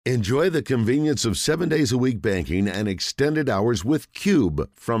Enjoy the convenience of 7 days a week banking and extended hours with Cube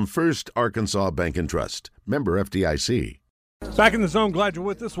from First Arkansas Bank and Trust. Member FDIC. Back in the zone, glad you're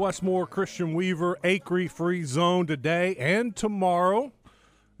with us. Westmore, Christian Weaver, Acre Free Zone today and tomorrow.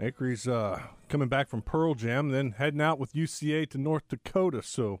 Acre's coming back from Pearl Jam, then heading out with UCA to North Dakota.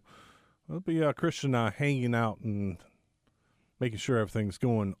 So it'll be Christian and I hanging out and making sure everything's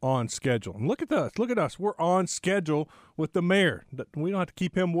going on schedule. And look at us. We're on schedule with the mayor. We don't have to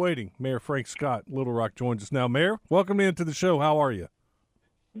keep him waiting. Mayor Frank Scott, Little Rock, joins us now. Mayor, welcome into the show. How are you?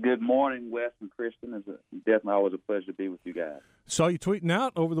 Good morning, Wes and Christian. It's definitely always a pleasure to be with you guys. Saw you tweeting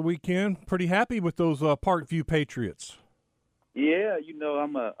out over the weekend. Pretty happy with those Parkview Patriots. Yeah,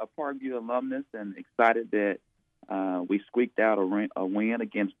 I'm a Parkview alumnus and excited that we squeaked out a win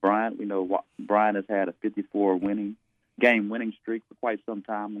against Bryant. We know Bryant has had a 54 game winning streak for quite some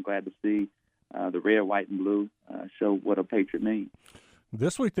time. I'm glad to see the red, white, and blue show what a Patriot means.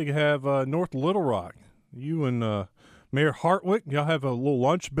 This week they have North Little Rock. You and Mayor Hartwick, y'all have a little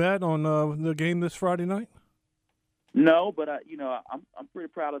lunch bet on the game this Friday night? No, but I'm pretty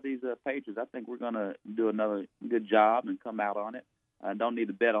proud of these Patriots. I think we're going to do another good job and come out on it. I don't need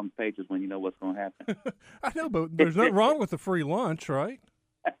to bet on the Patriots when you know what's going to happen. I know, but there's nothing wrong with the free lunch, right?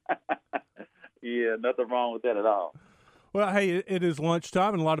 Yeah, nothing wrong with that at all. Well, hey, it is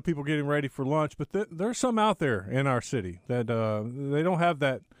lunchtime, and a lot of people getting ready for lunch, but there's some out there in our city that they don't have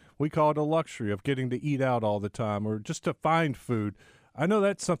that, we call it a luxury of getting to eat out all the time or just to find food. I know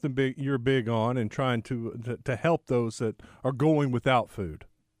that's something you're big on and trying to help those that are going without food.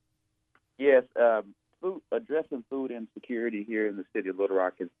 Yes, addressing food insecurity here in the city of Little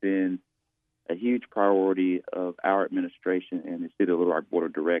Rock has been a huge priority of our administration and the City of Little Rock Board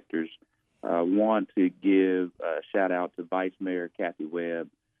of Directors. Want to give a shout-out to Vice Mayor Kathy Webb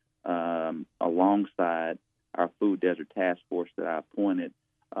alongside our Food Desert Task Force that I appointed.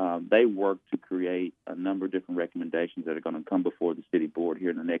 They worked to create a number of different recommendations that are going to come before the city board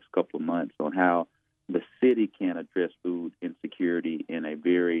here in the next couple of months on how the city can address food insecurity in a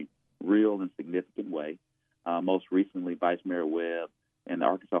very real and significant way. Most recently, Vice Mayor Webb and the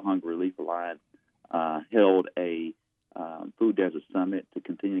Arkansas Hunger Relief Alliance held a Food Desert Summit to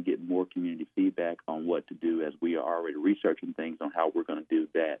continue to get more community feedback on what to do, as we are already researching things on how we're going to do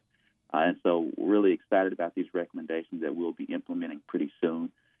that. And so we're really excited about these recommendations that we'll be implementing pretty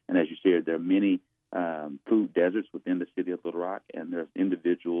soon. And as you shared, there are many food deserts within the city of Little Rock, and there's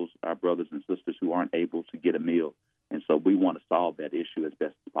individuals, our brothers and sisters, who aren't able to get a meal. And so we want to solve that issue as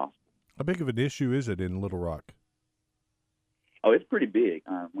best as possible. How big of an issue is it in Little Rock? Oh, it's pretty big.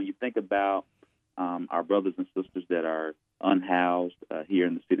 When you think about our brothers and sisters that are unhoused here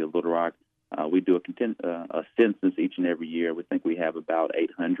in the city of Little Rock, we do a census each and every year. We think we have about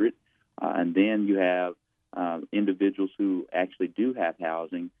 800. And then you have individuals who actually do have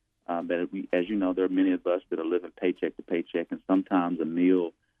housing. But as you know, there are many of us that are living paycheck to paycheck, and sometimes a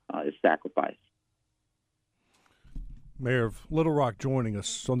meal is sacrificed. Mayor of Little Rock joining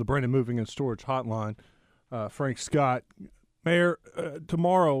us on the Brandon Moving and Storage Hotline, Frank Scott. Mayor,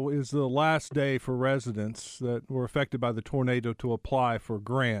 tomorrow is the last day for residents that were affected by the tornado to apply for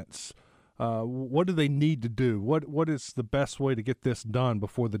grants. What do they need to do? What is the best way to get this done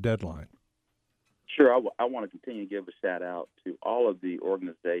before the deadline? Sure. I want to continue to give a shout-out to all of the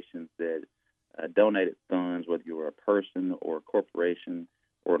organizations that donated funds, whether you were a person or a corporation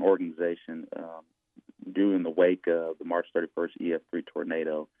or an organization, during the wake of the March 31st EF3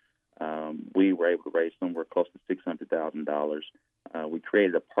 tornado. We were able to raise somewhere close to $600,000. We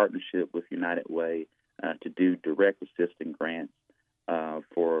created a partnership with United Way to do direct assisting grants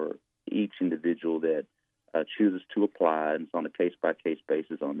for each individual that chooses to apply, and it's on a case-by-case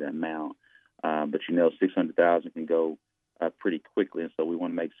basis on the amount. But $600,000 can go pretty quickly, and so we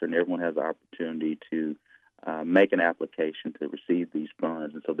want to make certain everyone has the opportunity to make an application to receive these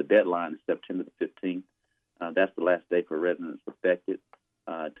funds. And so the deadline is September the 15th. That's the last day for residents affected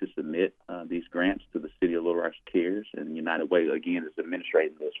to submit these grants to the City of Little Rock Cares, and United Way, again, is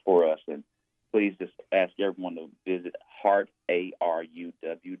administrating this for us. And please just ask everyone to visit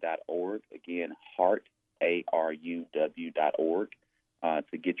heartaruw.org. Again, heartaruw.org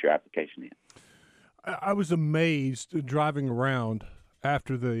to get your application in. I was amazed driving around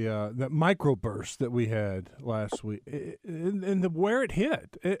after that microburst that we had last week, and where it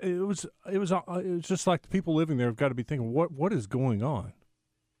hit. It was just like the people living there have got to be thinking, what is going on?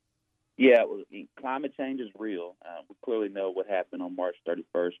 Yeah, climate change is real. We clearly know what happened on March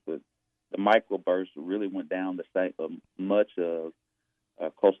 31st, but the microburst really went down the same, much of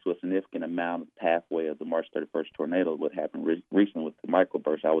close to a significant amount of the pathway of the March 31st tornado. What happened recently with the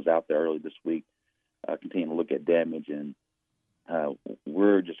microburst, I was out there early this week, continuing to look at damage, and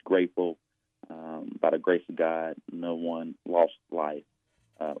we're just grateful. By the grace of God, no one lost life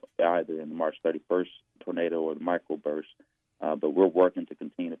either in the March 31st tornado or the microburst. But we're working to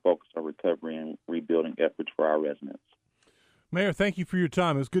continue to focus on recovery and rebuilding efforts for our residents. Mayor, thank you for your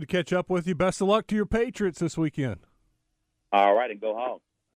time. It was good to catch up with you. Best of luck to your Patriots this weekend. All right, and go Hogs.